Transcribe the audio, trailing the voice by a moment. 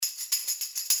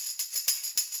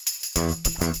It's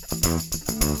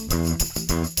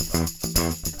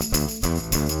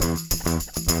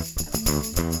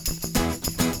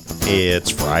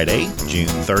Friday, June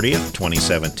 30th,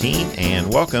 2017,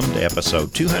 and welcome to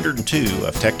episode 202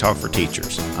 of Tech Talk for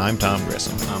Teachers. I'm Tom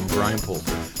Grissom. I'm Brian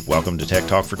Poulter. Welcome to Tech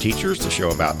Talk for Teachers, the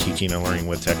show about teaching and learning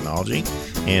with technology.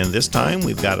 And this time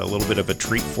we've got a little bit of a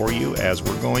treat for you as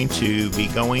we're going to be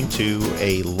going to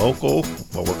a local,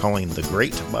 what we're calling the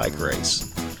Great Bike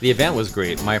Race. The event was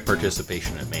great. My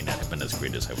participation, it may not have been as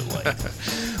great as I would like.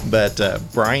 But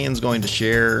Brian's going to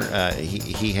share,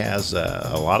 he has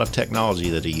a lot of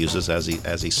technology that he uses as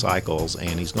he cycles,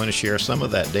 and he's going to share some of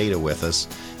that data with us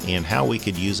and how we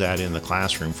could use that in the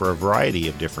classroom for a variety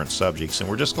of different subjects. And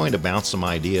we're just going to bounce some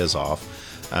ideas off.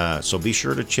 So be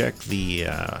sure to check the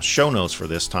show notes for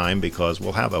this time because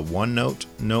we'll have a OneNote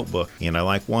notebook. And I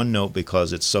like OneNote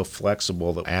because it's so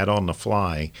flexible to add on the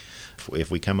fly.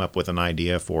 If we come up with an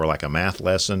idea for like a math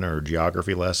lesson or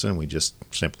geography lesson, we just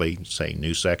simply say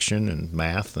new section and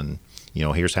math, and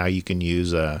here's how you can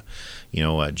use a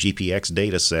GPX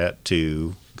data set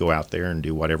to go out there and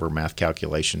do whatever math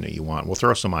calculation that you want. We'll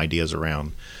throw some ideas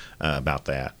around about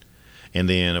that. And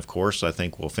then, of course, I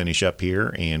think we'll finish up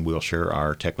here and we'll share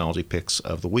our technology picks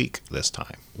of the week this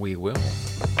time. We will.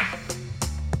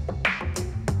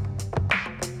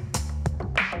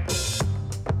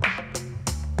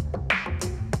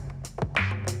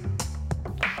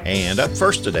 And up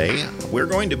first today, we're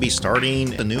going to be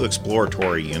starting a new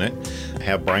exploratory unit. I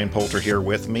have Brian Poulter here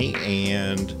with me,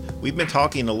 and we've been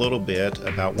talking a little bit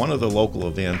about one of the local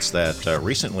events that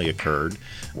recently occurred.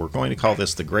 We're going to call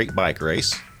this the Great Bike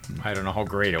Race. I don't know how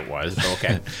great it was, but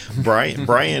okay.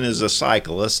 Brian is a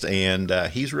cyclist, and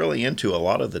he's really into a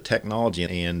lot of the technology,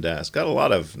 and it's got a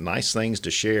lot of nice things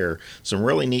to share, some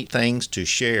really neat things to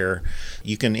share.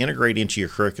 You can integrate into your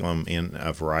curriculum in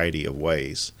a variety of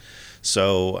ways.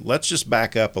 So let's just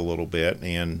back up a little bit,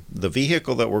 and the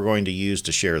vehicle that we're going to use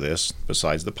to share this,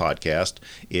 besides the podcast,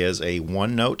 is a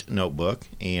OneNote notebook.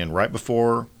 And right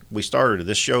before we started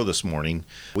this show this morning,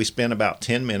 we spent about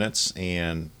 10 minutes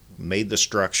and made the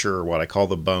structure, what I call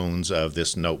the bones of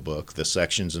this notebook, the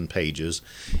sections and pages.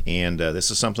 And this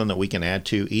is something that we can add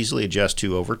to, easily adjust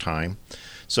to over time.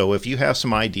 So if you have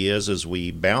some ideas as we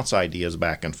bounce ideas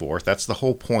back and forth, that's the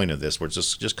whole point of this. We're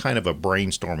just kind of a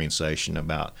brainstorming session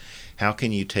about how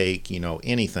can you take,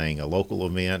 anything, a local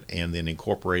event, and then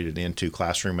incorporate it into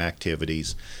classroom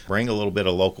activities, bring a little bit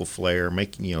of local flair,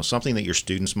 make, something that your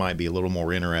students might be a little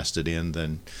more interested in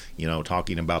than,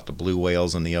 talking about the blue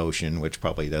whales in the ocean, which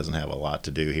probably doesn't have a lot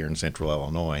to do here in central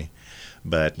Illinois,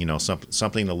 but,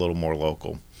 something a little more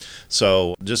local.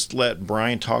 So just let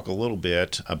Brian talk a little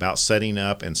bit about setting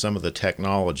up and some of the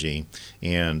technology.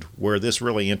 And where this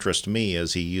really interests me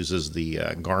is he uses the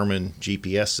Garmin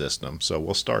GPS system. So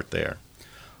we'll start there.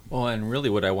 Well, and really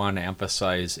what I want to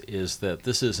emphasize is that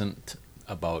this isn't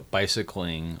about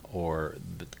bicycling or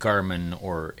Garmin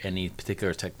or any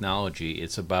particular technology.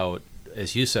 It's about,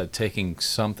 as you said, taking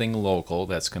something local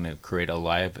that's going to create a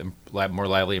more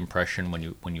lively impression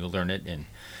when you learn it and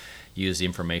use the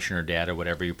information or data,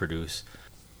 whatever you produce,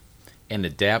 and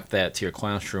adapt that to your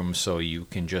classroom so you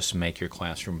can just make your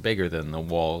classroom bigger than the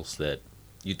walls that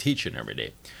you teach in every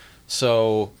day.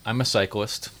 So I'm a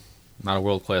cyclist, not a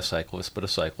world-class cyclist, but a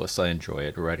cyclist. I enjoy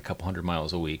it. I ride a couple 100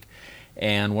 miles a week.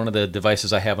 And one of the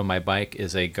devices I have on my bike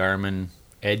is a Garmin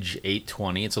Edge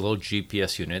 820. It's a little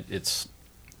GPS unit. It's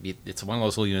one of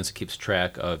those little units that keeps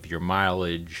track of your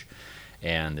mileage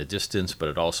and the distance, but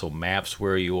it also maps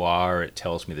where you are. It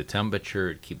tells me the temperature.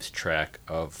 It keeps track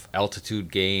of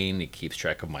altitude gain. It keeps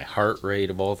track of my heart rate,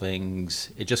 of all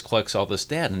things. It just collects all this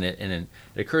data. And it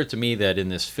occurred to me that in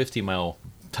this 50-mile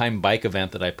time bike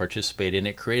event that I participated in,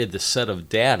 it created this set of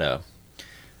data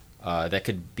that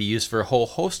could be used for a whole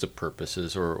host of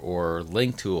purposes or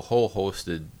linked to a whole host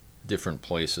of different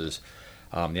places.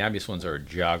 The obvious ones are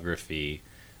geography,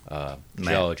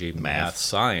 geology, math,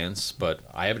 science, but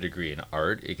I have a degree in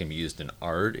art. It can be used in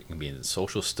art. It can be in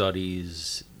social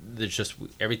studies. There's just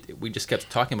we just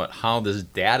kept talking about how this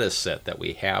data set that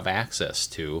we have access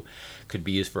to could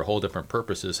be used for whole different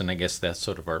purposes. And I guess that's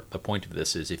sort of the point of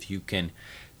this is if you can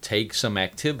take some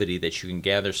activity that you can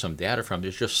gather some data from,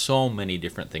 there's just so many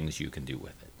different things you can do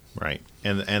with it. Right.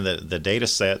 And the data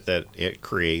set that it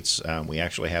creates, we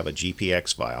actually have a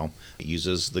GPX file. It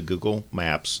uses the Google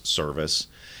Maps service,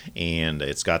 and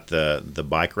it's got the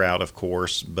bike route, of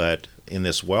course, but in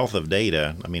this wealth of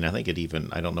data, I mean, I think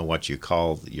I don't know what you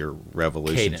call your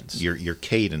revolution. Cadence. Your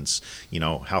cadence,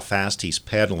 how fast he's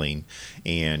pedaling,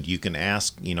 and you can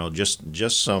ask,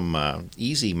 just some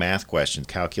easy math questions,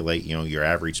 calculate, your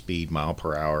average speed, mile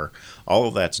per hour, All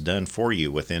of that's done for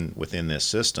you within this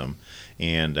system,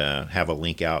 and have a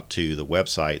link out to the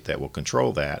website that will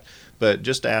control that. But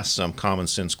just ask some common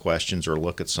sense questions or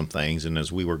look at some things. And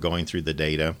as we were going through the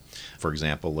data, for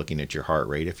example, looking at your heart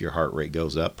rate, if your heart rate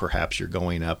goes up, perhaps you're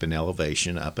going up in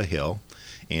elevation, up a hill.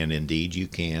 And indeed, you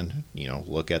can,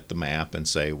 look at the map and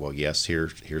say, well, yes,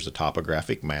 here's a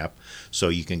topographic map. So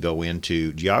you can go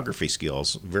into geography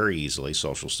skills very easily,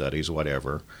 social studies,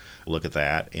 whatever. Look at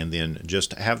that, and then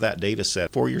just have that data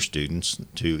set for your students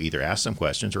to either ask them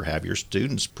questions or have your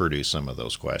students produce some of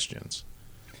those questions.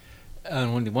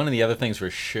 And one of the other things we're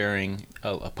sharing,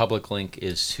 a public link,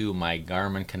 is to my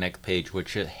Garmin Connect page,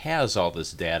 which it has all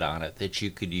this data on it that you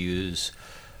could use,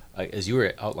 as you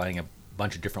were outlining, a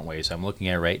bunch of different ways. I'm looking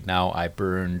at it right now. I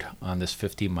burned on this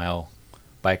 50-mile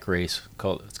bike race.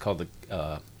 It's called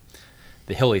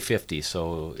the Hilly 50,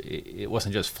 so it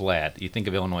wasn't just flat. You think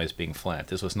of Illinois as being flat.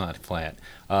 This was not flat.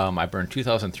 I burned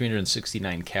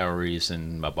 2,369 calories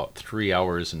in about 3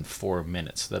 hours and 4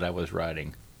 minutes that I was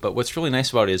riding. But what's really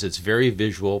nice about it is it's very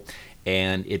visual,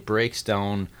 and it breaks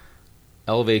down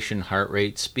elevation, heart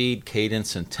rate, speed,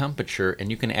 cadence, and temperature, and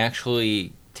you can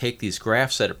actually take these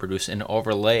graphs that it produces and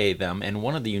overlay them. And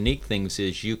one of the unique things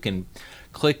is you can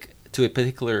click to a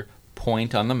particular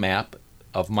point on the map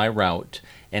of my route,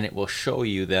 and it will show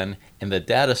you then in the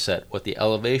data set what the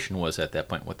elevation was at that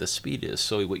point, what the speed is.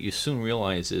 So what you soon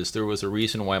realize is there was a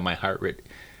reason why my heart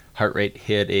rate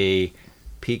hit a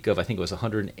peak of, I think it was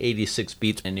 186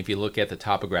 beats. And if you look at the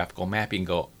topographical map, you can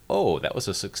go, oh, that was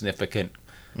a significant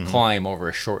climb over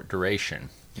a short duration.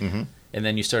 Mm-hmm. And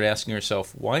then you start asking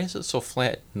yourself, why is it so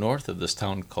flat north of this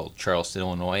town called Charleston,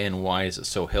 Illinois, and why is it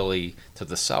so hilly to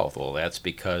the south? Well, that's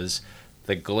because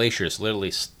the glaciers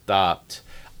literally stopped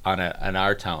on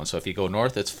our town. So if you go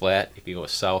north, it's flat. If you go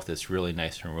south, it's really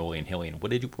nice and rolling and hilly. And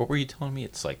what were you telling me?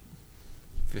 It's like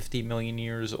 50 million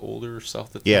years older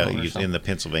south of town? Yeah, in the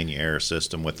Pennsylvania era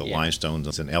system with the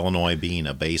limestones. And Illinois being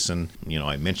a basin,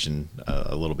 I mentioned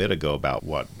a little bit ago about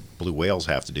what blue whales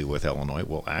have to do with Illinois.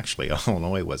 Well, actually,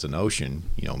 Illinois was an ocean,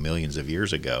 millions of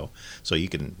years ago. So you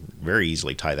can very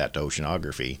easily tie that to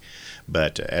oceanography.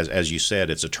 But as you said,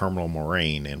 it's a terminal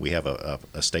moraine, and we have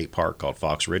a state park called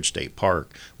Fox Ridge State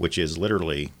Park, which is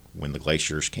literally, when the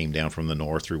glaciers came down from the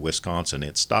north through Wisconsin,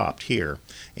 it stopped here.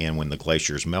 And when the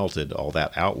glaciers melted, all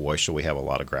that outwashed, so we have a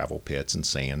lot of gravel pits and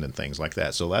sand and things like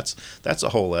that. So that's a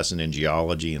whole lesson in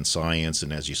geology and science,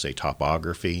 and as you say,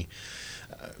 topography.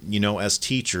 As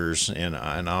teachers, and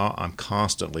I'm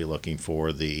constantly looking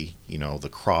for the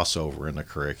crossover in the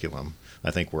curriculum. I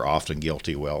think we're often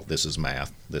guilty. Well, this is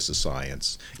math, this is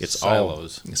science. It's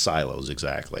silos,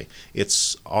 exactly.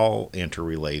 It's all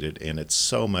interrelated, and it's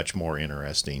so much more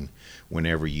interesting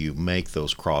whenever you make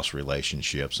those cross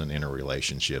relationships and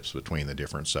interrelationships between the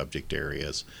different subject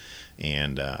areas.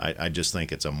 And I just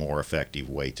think it's a more effective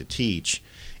way to teach.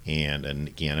 And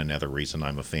again, another reason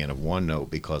I'm a fan of OneNote,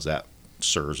 because that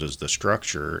serves as the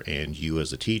structure, and you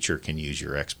as a teacher can use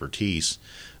your expertise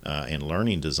in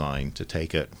learning design to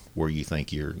take it where you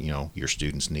think your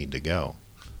students need to go.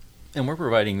 And we're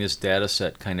providing this data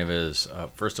set kind of as,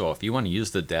 first of all, if you want to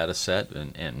use the data set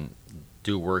and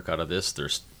do work out of this,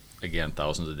 there's, again,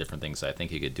 thousands of different things I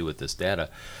think you could do with this data,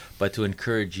 but to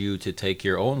encourage you to take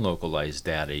your own localized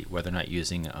data, whether or not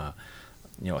using a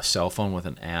cell phone with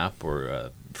an app or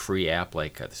a free app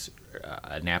like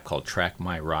an app called Track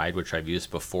My Ride, which I've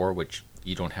used before, which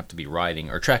you don't have to be riding,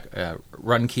 or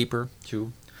Runkeeper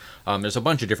too. There's a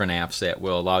bunch of different apps that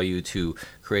will allow you to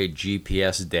create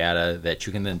GPS data that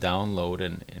you can then download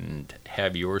and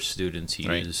have your students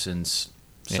use in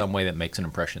some way that makes an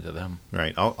impression to them.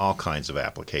 Right, all kinds of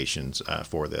applications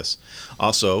for this.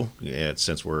 Also,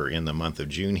 since we're in the month of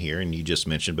June here, and you just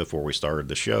mentioned before we started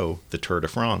the show, the Tour de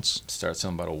France. Starts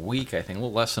in about a week, I think, a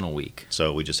little less than a week.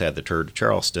 So we just had the Tour de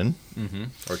Charleston. Mm-hmm.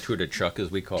 Or Tour de Chuck, as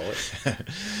we call it.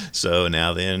 So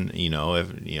now then,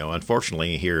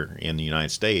 unfortunately here in the United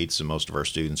States, most of our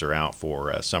students are out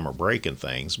for summer break and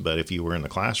things, but if you were in the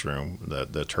classroom,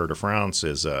 the Tour de France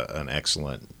is an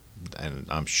excellent, and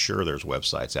I'm sure there's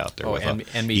websites out there.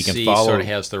 NBC you can follow, sort of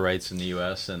has the rights in the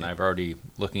U.S., and I've already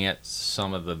looking at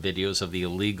some of the videos of the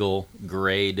illegal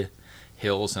grade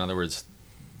hills. In other words,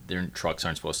 their trucks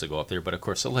aren't supposed to go up there, but of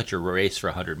course they'll let you race for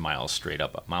 100 miles straight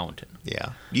up a mountain.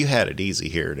 Yeah, you had it easy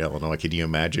here in Illinois. Can you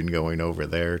imagine going over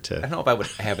there to? I don't know if I would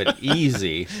have it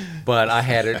easy, but I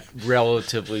had it,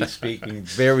 relatively speaking,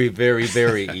 very, very,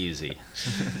 very easy.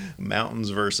 Mountains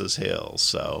versus hills.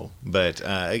 So, but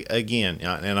again,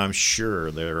 and I'm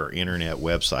sure there are internet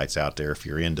websites out there if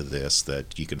you're into this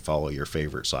that you can follow your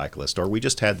favorite cyclist. Or we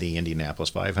just had the Indianapolis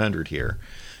 500 here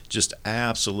just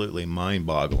absolutely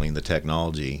mind-boggling, the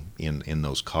technology in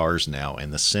those cars now,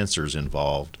 and the sensors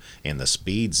involved, and the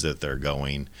speeds that they're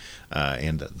going,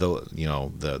 and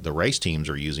the race teams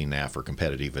are using that for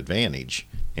competitive advantage,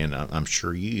 and I'm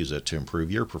sure you use it to improve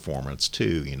your performance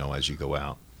too, as you go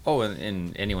out. Oh,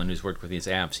 and anyone who's worked with these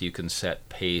apps, you can set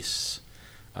pace,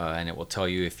 and it will tell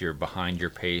you if you're behind your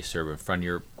pace or in front of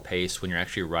your pace. When you're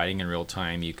actually riding in real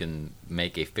time, you can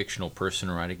make a fictional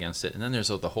person ride against it. And then there's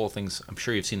the whole things, I'm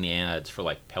sure you've seen the ads for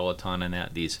like Peloton and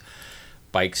that, these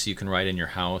bikes you can ride in your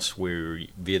house where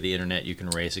via the internet you can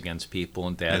race against people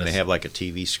and data. And they have like a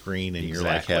TV screen, and you're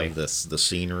like have the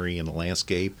scenery and the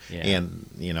landscape. Yeah. And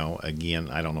again,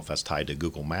 I don't know if that's tied to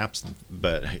Google Maps,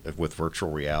 but with virtual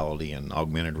reality and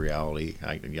augmented reality,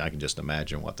 I can just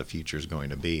imagine what the future is going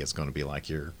to be. It's going to be like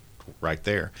you're right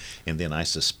there. And then I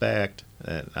suspect,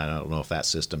 I don't know if that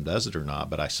system does it or not,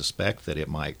 but I suspect that it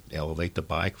might elevate the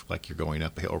bike like you're going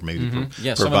uphill, or maybe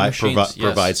provide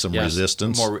some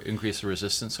resistance. Increase the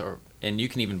resistance, and you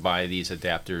can even buy these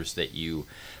adapters that you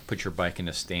put your bike in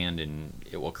a stand, and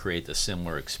it will create a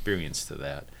similar experience to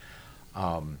that.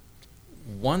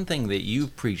 One thing that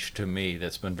you've preached to me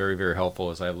that's been very, very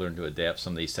helpful as I've learned to adapt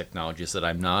some of these technologies that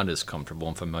I'm not as comfortable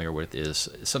and familiar with is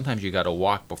sometimes you got to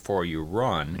walk before you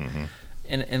run. Mm-hmm.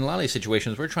 And in a lot of these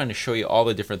situations, we're trying to show you all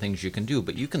the different things you can do,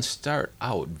 but you can start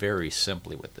out very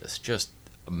simply with this. Just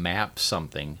map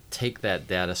something, take that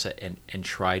data set, and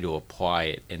try to apply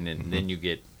it, and then you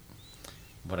get,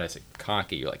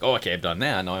 cocky. You're like, oh, okay, I've done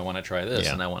that. Now I want to try this,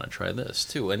 and I want to try this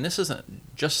too. And this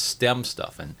isn't just STEM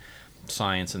stuff and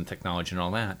science and technology and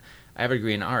all that. I have a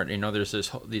degree in art.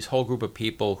 There's these whole group of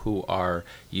people who are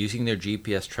using their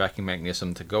GPS tracking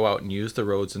mechanism to go out and use the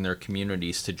roads in their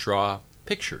communities to draw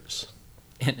pictures.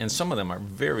 And some of them are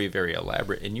very, very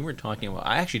elaborate. And you were talking about,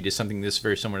 I actually did something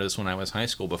very similar to this when I was in high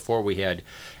school, before we had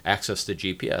access to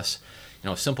GPS.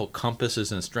 Simple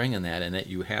compasses and string and that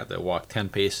you had to walk 10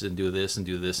 paces and do this and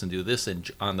do this and do this. And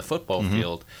on the football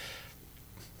field,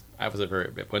 I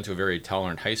went to a very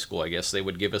tolerant high school, I guess. They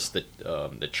would give us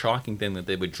the chalking thing that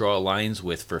they would draw lines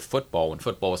with for football. When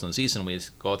football was in season, we'd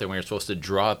go out there and we were supposed to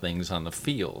draw things on the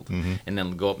field, and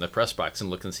then go up in the press box and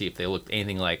look and see if they looked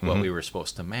anything like what we were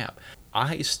supposed to map.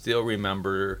 I still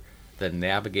remember the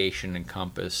navigation and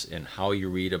compass and how you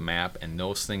read a map and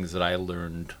those things that I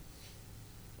learned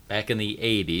back in the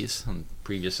 80s, in the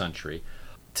previous century,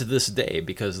 to this day,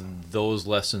 because those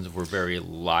lessons were very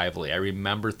lively. I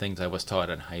remember things I was taught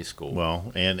in high school.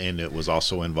 Well, and it was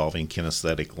also involving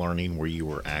kinesthetic learning, where you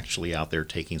were actually out there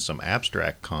taking some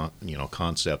abstract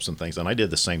concepts and things. And I did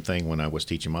the same thing when I was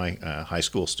teaching my high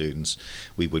school students.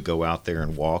 We would go out there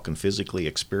and walk and physically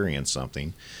experience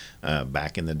something.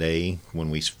 Back in the day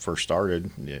when we first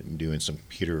started doing some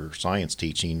computer science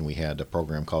teaching, we had a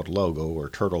program called Logo, or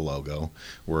Turtle Logo,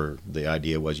 where the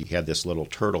idea was you had this little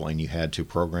turtle and you had to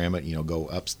program it, go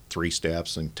up 3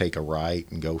 steps and take a right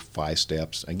and go 5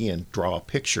 steps. Again, draw a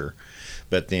picture.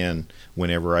 But then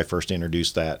whenever I first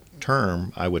introduced that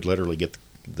term, I would literally get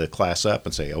the class up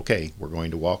and say, okay, we're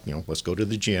going to walk, let's go to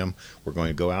the gym. We're going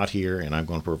to go out here, and I'm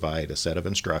going to provide a set of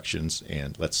instructions,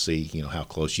 and let's see, how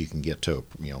close you can get to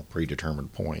a,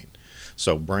 predetermined point.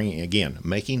 So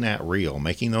making that real,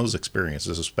 making those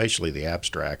experiences, especially the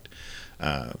abstract,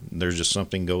 there's just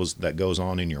something that goes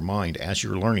on in your mind as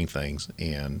you're learning things.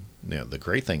 And the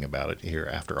great thing about it here,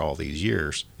 after all these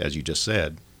years, as you just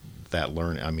said,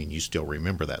 you still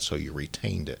remember that, so you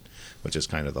retained it, which is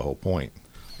kind of the whole point.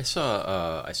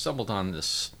 I stumbled on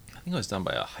this, I think it was done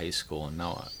by a high school, and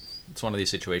now it's one of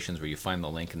these situations where you find the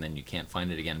link and then you can't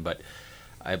find it again, but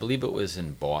I believe it was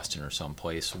in Boston or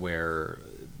someplace where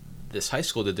this high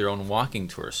school did their own walking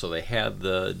tour. So they had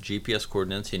the GPS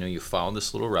coordinates, you follow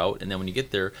this little route, and then when you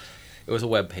get there, it was a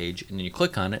web page, and then you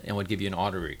click on it and it would give you an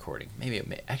audio recording.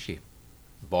 Actually,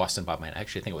 Boston, Bob, I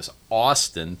actually think it was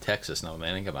Austin, Texas, now that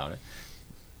I think about it.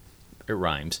 It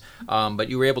rhymes. But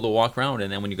you were able to walk around,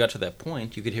 and then when you got to that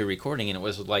point, you could hear recording, and it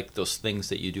was like those things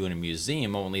that you do in a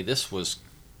museum, only this was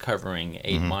covering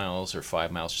 8 miles or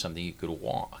 5 miles or something you could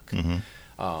walk.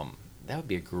 That would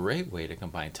be a great way to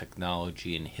combine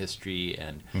technology and history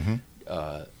and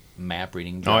map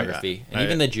reading, geography, and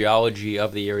even the geology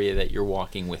of the area that you're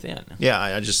walking within. Yeah,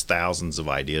 I just thousands of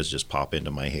ideas just pop into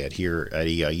my head. Here at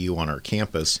EIU on our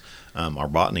campus, our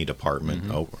botany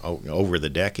department over the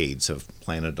decades have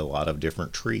planted a lot of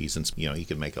different trees, and you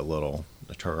can make a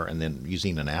tour, and then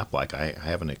using an app like I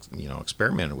haven't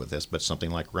experimented with this, but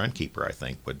something like Runkeeper I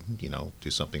think would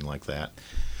do something like that.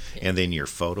 And then your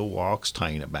photo walks,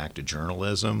 tying it back to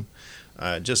journalism,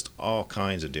 just all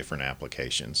kinds of different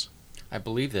applications. I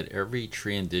believe that every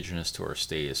tree indigenous to our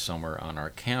state is somewhere on our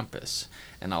campus,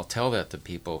 and I'll tell that to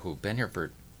people who've been here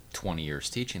for 20 years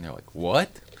teaching. They're like,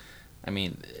 what? I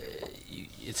mean,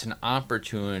 it's an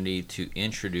opportunity to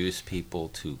introduce people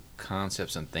to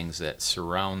concepts and things that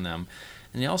surround them.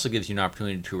 And it also gives you an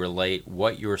opportunity to relate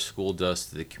what your school does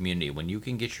to the community. When you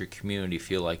can get your community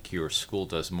feel like your school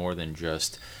does more than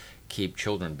just keep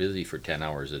children busy for 10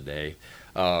 hours a day,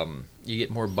 you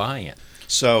get more buy-in.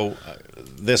 So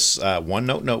this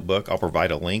OneNote notebook, I'll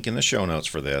provide a link in the show notes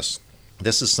for this.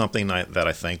 This is something that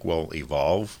I think will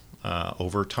evolve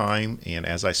over time. And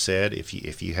as I said,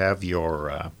 if you have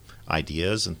your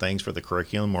ideas and things for the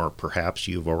curriculum, or perhaps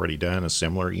you've already done a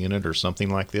similar unit or something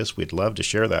like this, we'd love to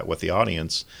share that with the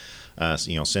audience.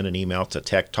 Send an email to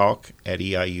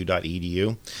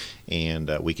techtalk@eiu.edu,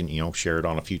 and we can share it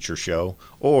on a future show.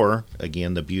 Or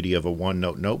again, the beauty of a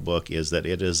OneNote notebook is that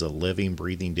it is a living,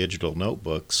 breathing digital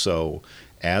notebook. So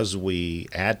as we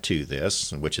add to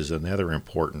this, which is another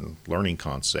important learning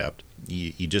concept,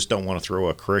 you just don't want to throw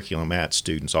a curriculum at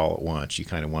students all at once. You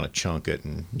kind of want to chunk it,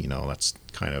 and that's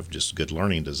kind of just good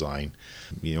learning design.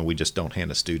 We just don't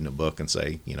hand a student a book and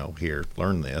say, here,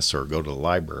 learn this, or go to the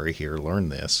library, here, learn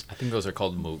this. I think those are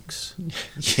called MOOCs.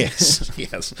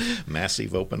 Yes,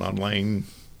 massive open online.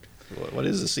 What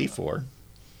is the C for?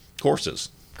 Courses,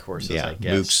 yeah, I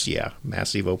guess. MOOCs, yeah,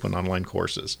 massive open online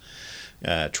courses.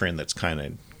 Trend that's kind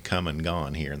of come and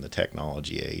gone here in the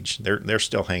technology age. They're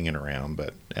still hanging around,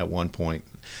 but at one point,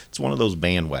 it's one of those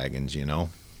bandwagons,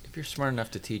 If you're smart enough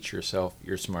to teach yourself,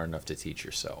 you're smart enough to teach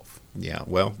yourself. Yeah,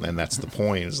 well, and that's the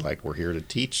point. Is like we're here to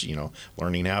teach,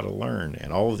 learning how to learn,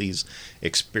 and all of these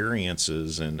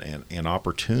experiences and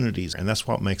opportunities, and that's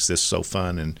what makes this so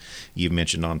fun. And you've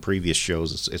mentioned on previous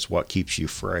shows, it's what keeps you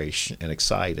fresh and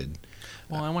excited.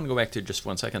 Well, I want to go back to just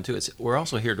 1 second, too. We're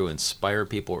also here to inspire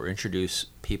people or introduce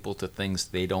people to things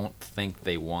they don't think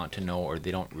they want to know, or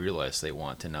they don't realize they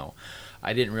want to know.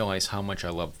 I didn't realize how much I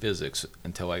loved physics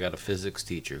until I got a physics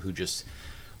teacher who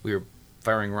we were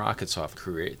firing rockets off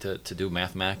to do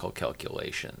mathematical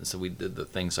calculations. So we did the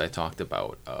things I talked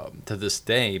about. To this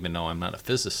day, even though I'm not a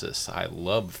physicist, I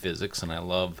love physics, and I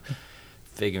love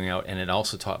figuring out, and it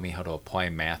also taught me how to apply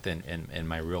math in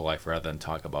my real life rather than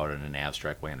talk about it in an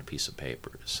abstract way on a piece of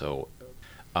paper. So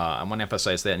I want to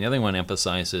emphasize that. And the other thing I want to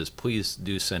emphasize is please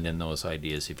do send in those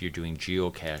ideas if you're doing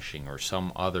geocaching or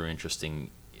some other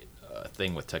interesting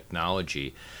thing with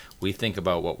technology. We think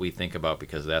about what we think about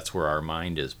because that's where our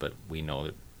mind is, but we know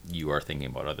that you are thinking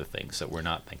about other things that we're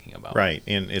not thinking about. Right,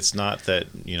 and it's not that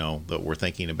that we're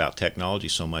thinking about technology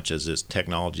so much as it's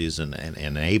technology is an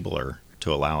enabler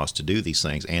to allow us to do these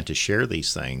things and to share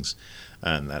these things.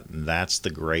 And that's the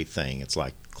great thing. It's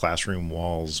like classroom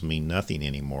walls mean nothing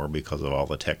anymore because of all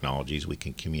the technologies. We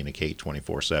can communicate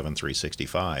 24/7,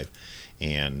 365.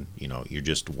 And, you're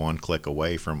just one click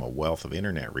away from a wealth of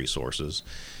internet resources.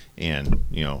 And,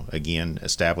 again,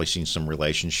 establishing some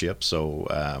relationships. So,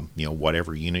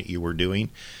 whatever unit you were doing,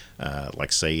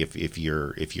 like say if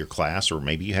your class, or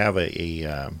maybe you have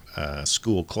a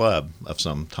school club of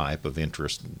some type of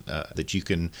interest, that you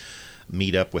can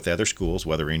meet up with other schools,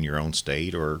 whether in your own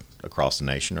state or across the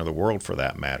nation or the world for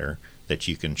that matter, that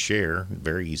you can share.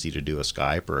 Very easy to do a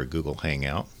Skype or a Google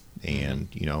Hangout. And,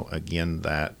 again,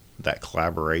 that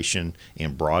collaboration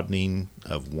and broadening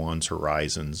of one's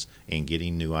horizons and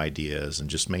getting new ideas and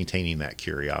just maintaining that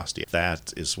curiosity.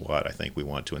 That is what I think we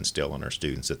want to instill in our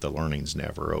students, that the learning's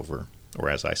never over. Or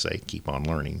as I say, keep on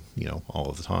learning, all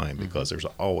of the time, because there's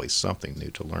always something new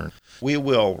to learn. We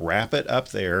will wrap it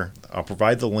up there. I'll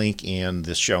provide the link in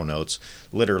the show notes.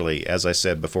 Literally, as I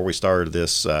said before we started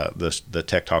the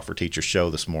Tech Talk for Teachers show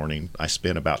this morning, I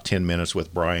spent about 10 minutes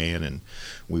with Brian, and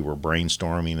we were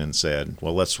brainstorming and said,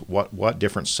 well, what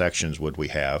different sections would we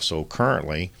have? So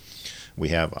currently,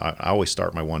 I always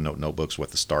start my OneNote notebooks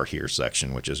with the Start Here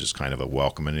section, which is just kind of a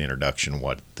welcome and introduction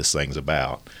what this thing's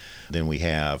about. Then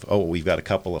we've got a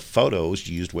couple of photos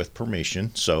used with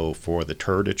permission. So for the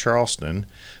Tour de Charleston,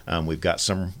 we've got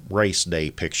some race day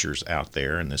pictures out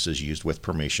there, and this is used with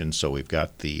permission. So we've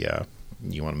got the,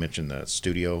 you want to mention the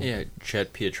studio? Yeah,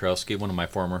 Chet Piotrowski, one of my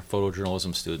former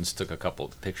photojournalism students, took a couple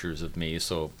of pictures of me.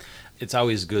 So it's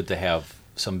always good to have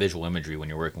some visual imagery when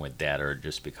you're working with data, or it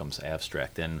just becomes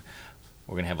abstract. And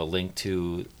we're going to have a link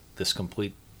to this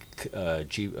complete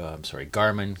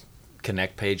Garmin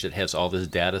Connect page that has all these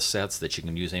data sets that you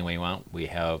can use any way you want. We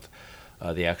have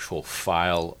the actual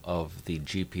file of the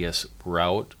GPS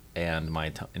route, and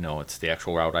it's the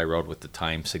actual route I rode with the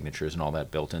time signatures and all that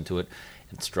built into it.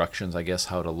 Instructions, I guess,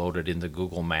 how to load it into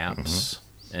Google Maps.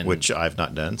 And which I've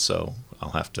not done, so I'll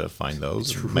have to find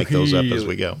those and make those up as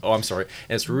we go. Oh, I'm sorry.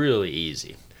 It's really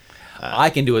easy.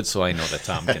 I can do it, so I know that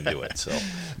Tom can do it. So,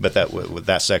 but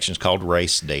that section is called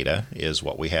Race Data, is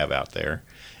what we have out there.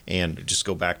 And just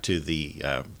go back to the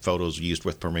photos used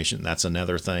with permission. That's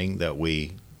another thing that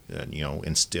we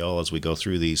instill as we go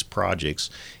through these projects,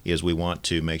 is we want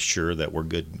to make sure that we're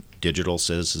good digital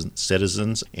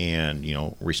citizens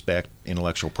and respect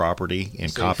intellectual property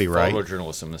and copyright.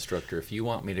 Photojournalism instructor, if you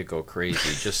want me to go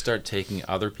crazy, just start taking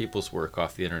other people's work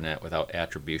off the internet without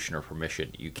attribution or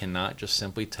permission. You cannot just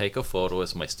simply take a photo,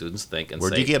 as my students think, and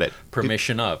Where'd say, you get it?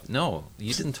 Permission of. No,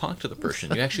 you didn't talk to the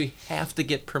person. You actually have to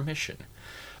get permission.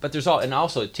 But and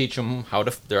also teach them how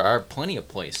to. There are plenty of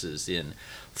places in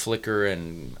Flickr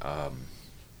and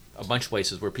a bunch of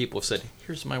places where people have said,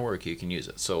 "Here's my work, you can use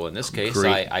it." So in this case,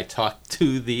 I talked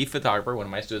to the photographer, one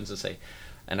of my students, and say,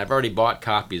 and I've already bought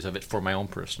copies of it for my own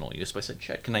personal use. But I said,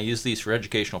 "Chet, can I use these for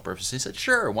educational purposes?" He said,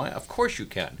 "Sure, why? Of course you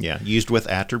can." Yeah, used with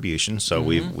attribution. So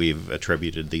we've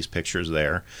attributed these pictures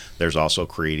there. There's also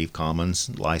Creative Commons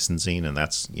licensing, and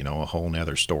that's a whole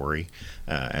nother story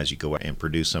as you go and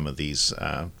produce some of these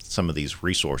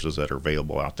resources that are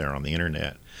available out there on the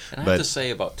internet. And I have to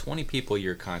say, about 20 people a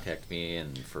year contact me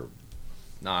and for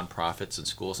nonprofits and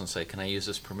schools and say, "Can I use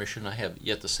this permission?" I have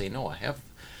yet to say no. I have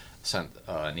sent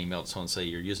an email to someone and say,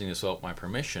 "You're using this without my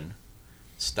permission.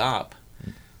 Stop."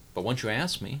 But once you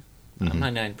ask me, I'm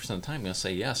 99% of the time going to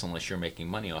say yes, unless you're making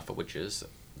money off it, which is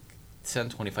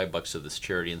send $25 to this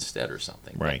charity instead or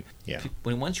something. Right. Yeah.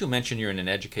 Once you mention you're in an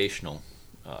educational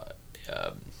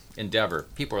endeavor,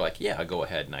 people are like, "Yeah, go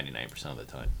ahead," 99% of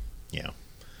the time. Yeah.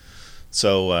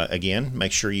 So again,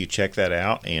 make sure you check that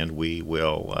out, and we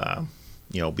will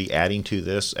be adding to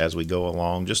this as we go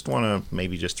along. Just want to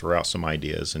maybe just throw out some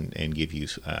ideas and give you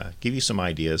some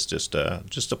ideas, just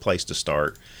a place to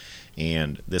start.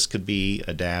 And this could be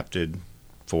adapted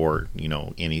for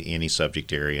any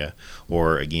subject area,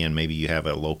 or again, maybe you have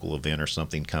a local event or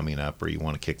something coming up, or you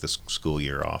want to kick the school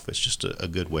year off. It's just a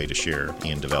good way to share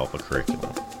and develop a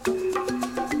curriculum.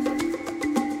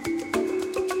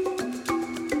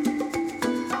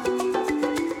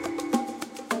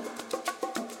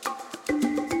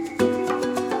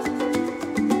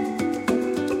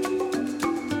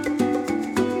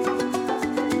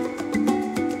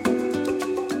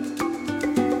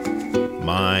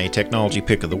 My technology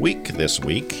pick of the week this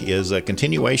week is a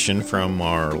continuation from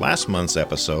our last month's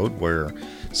episode, where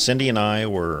Cindy and I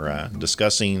were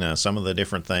discussing some of the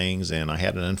different things, and I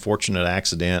had an unfortunate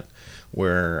accident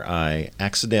where I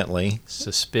accidentally...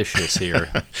 Suspicious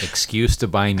here. Excuse to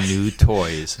buy new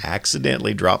toys.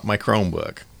 Accidentally dropped my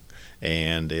Chromebook,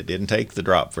 and it didn't take the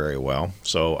drop very well,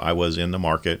 so I was in the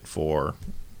market for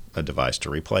a device to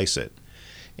replace it.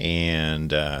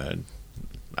 And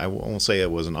I won't say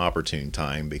it was an opportune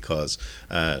time, because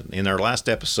in our last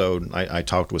episode, I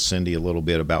talked with Cindy a little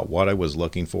bit about what I was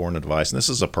looking for in a device. And this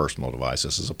is a personal device.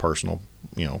 This is a personal,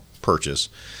 purchase.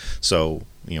 So,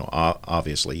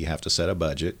 obviously you have to set a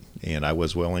budget. And I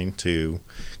was willing to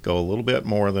go a little bit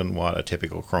more than what a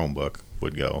typical Chromebook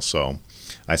would go. So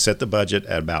I set the budget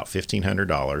at about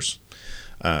 $1,500.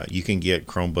 You can get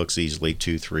Chromebooks easily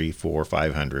 $200, $300,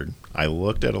 $400, $500. I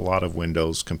looked at a lot of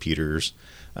Windows computers.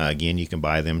 Again, you can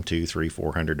buy them $200,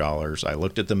 $300, $400. I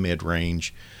looked at the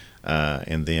mid-range,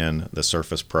 and then the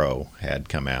Surface Pro had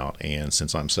come out. And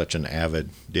since I'm such an avid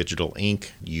digital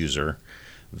ink user,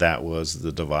 that was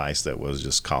the device that was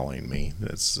just calling me.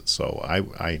 So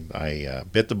I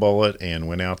bit the bullet and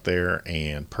went out there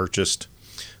and purchased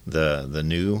the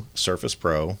new Surface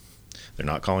Pro. They're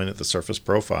not calling it the Surface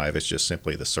Pro 5. It's just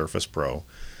simply the Surface Pro.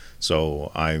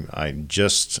 So I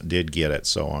just did get it.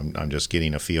 So I'm just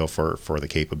getting a feel for the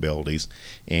capabilities.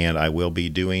 And I will be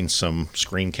doing some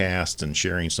screencasts and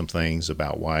sharing some things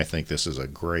about why I think this is a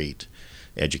great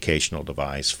educational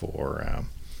device for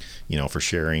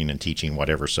sharing and teaching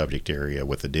whatever subject area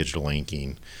with the digital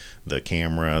inking, the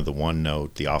camera, the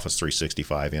OneNote, the Office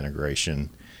 365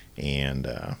 integration. And,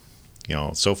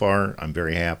 so far I'm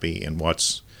very happy. And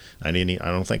I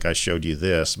don't think I showed you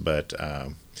this, but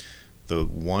the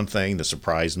one thing that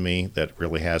surprised me that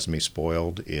really has me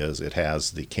spoiled is it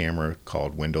has the camera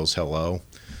called Windows Hello.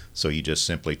 So you just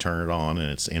simply turn it on and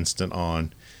it's instant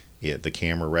on. The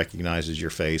camera recognizes your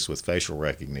face with facial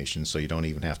recognition, so you don't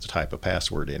even have to type a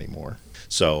password anymore.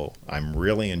 So I'm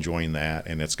really enjoying that,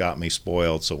 and it's got me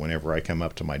spoiled. So whenever I come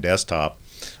up to my desktop,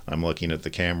 I'm looking at the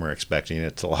camera expecting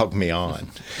it to log me on,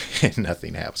 and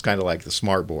nothing happens. Kind of like the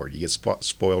smartboard. You get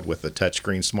spoiled with the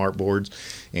touchscreen smartboards,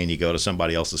 and you go to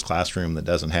somebody else's classroom that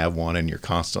doesn't have one, and you're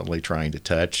constantly trying to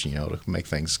touch, to make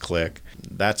things click.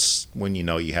 That's when you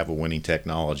know you have a winning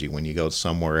technology, when you go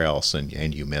somewhere else and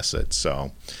you miss it.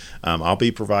 So I'll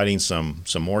be providing some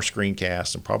more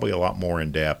screencasts and probably a lot more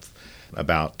in depth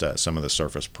about some of the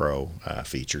Surface Pro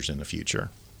features in the future.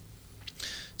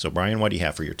 So Brian, what do you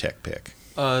have for your tech pick?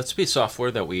 It's a piece of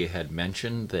software that we had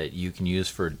mentioned that you can use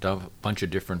for a bunch of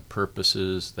different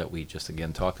purposes that we just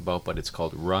again talked about, but it's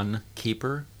called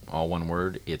Runkeeper, all one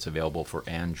word. It's available for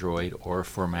Android or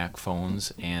for Mac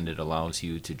phones, and it allows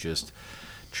you to just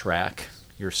track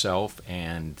yourself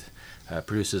and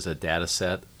produces a data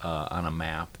set on a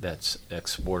map that's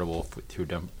exportable through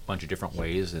a bunch of different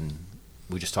ways, and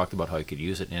we just talked about how you could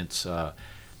use it, and it's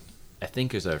I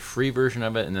think there's a free version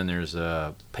of it, and then there's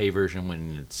a pay version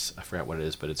when it's, I forgot what it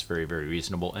is, but it's very, very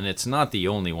reasonable. And it's not the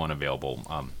only one available.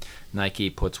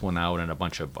 Nike puts one out, and a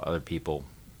bunch of other people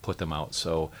put them out.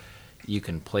 So you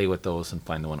can play with those and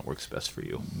find the one that works best for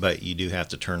you. But you do have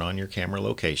to turn on your camera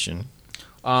location.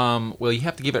 Well, you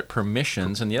have to give it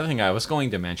permissions. And the other thing I was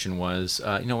going to mention was,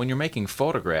 when you're making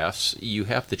photographs, you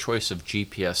have the choice of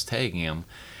GPS tagging them.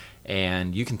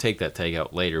 And you can take that tag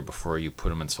out later before you put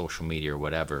them in social media or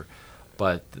whatever.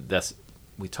 But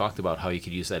we talked about how you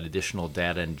could use that additional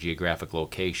data and geographic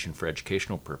location for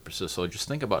educational purposes. So just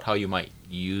think about how you might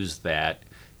use that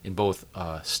in both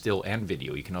still and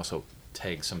video. You can also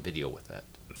tag some video with that.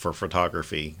 For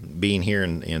photography, being here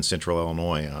in Central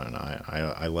Illinois, and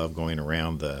I love going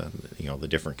around the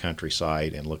different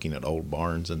countryside and looking at old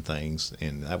barns and things,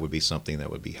 and that would be something that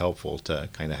would be helpful to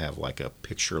kind of have like a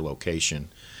picture location.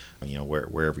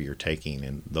 Wherever you're taking,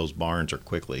 and those barns are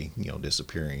quickly,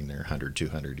 disappearing. They're 100,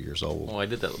 200 years old. Well,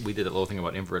 we did a little thing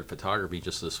about infrared photography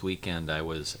just this weekend. I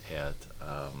was at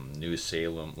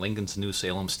Lincoln's New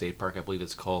Salem State Park, I believe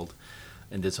it's called,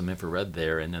 and did some infrared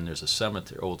there. And then there's a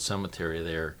old cemetery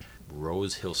there,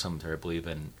 Rose Hill Cemetery, I believe.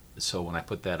 And so when I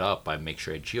put that up, I make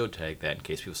sure I geotag that in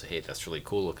case people say, hey, that's really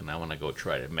cool looking. I want to go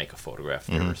try to make a photograph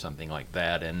there or something like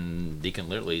that. And you can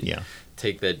literally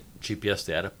take that GPS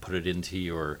data, put it into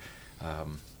your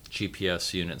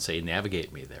GPS unit and say,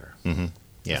 navigate me there. Mm-hmm.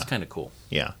 Yeah. It's kind of cool.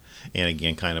 Yeah. And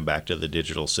again, kind of back to the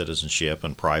digital citizenship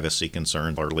and privacy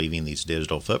concerns are leaving these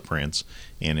digital footprints.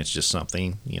 And it's just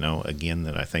something, again,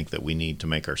 that I think that we need to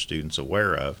make our students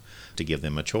aware of to give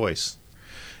them a choice.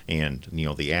 And,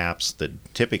 the apps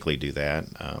that typically do that,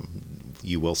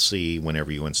 you will see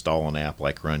whenever you install an app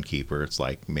like Runkeeper, it's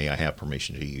like, may I have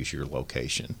permission to use your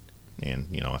location? And,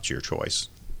 it's your choice.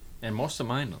 And a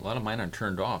lot of mine are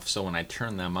turned off. So when I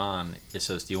turn them on, it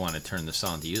says, do you want to turn this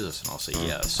on to use this? And I'll say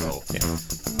yes. So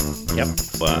yeah. Yep.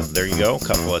 Well, there you go. A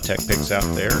couple of tech picks out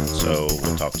there. So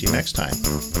we'll talk to you next time.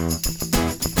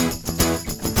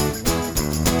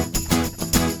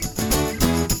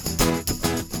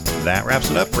 That wraps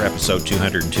it up for episode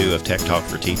 202 of Tech Talk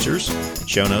for Teachers.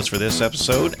 Show notes for this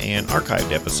episode and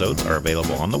archived episodes are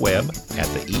available on the web at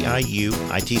the EIU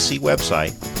ITC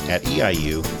website at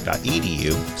eiu.edu/ITC.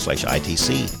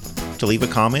 To leave a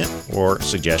comment or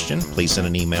suggestion, please send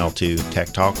an email to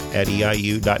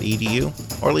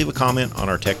techtalk@eiu.edu or leave a comment on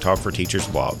our Tech Talk for Teachers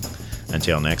blog.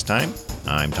 Until next time,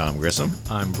 I'm Tom Grissom.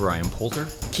 I'm Brian Poulter.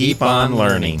 Keep on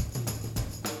learning.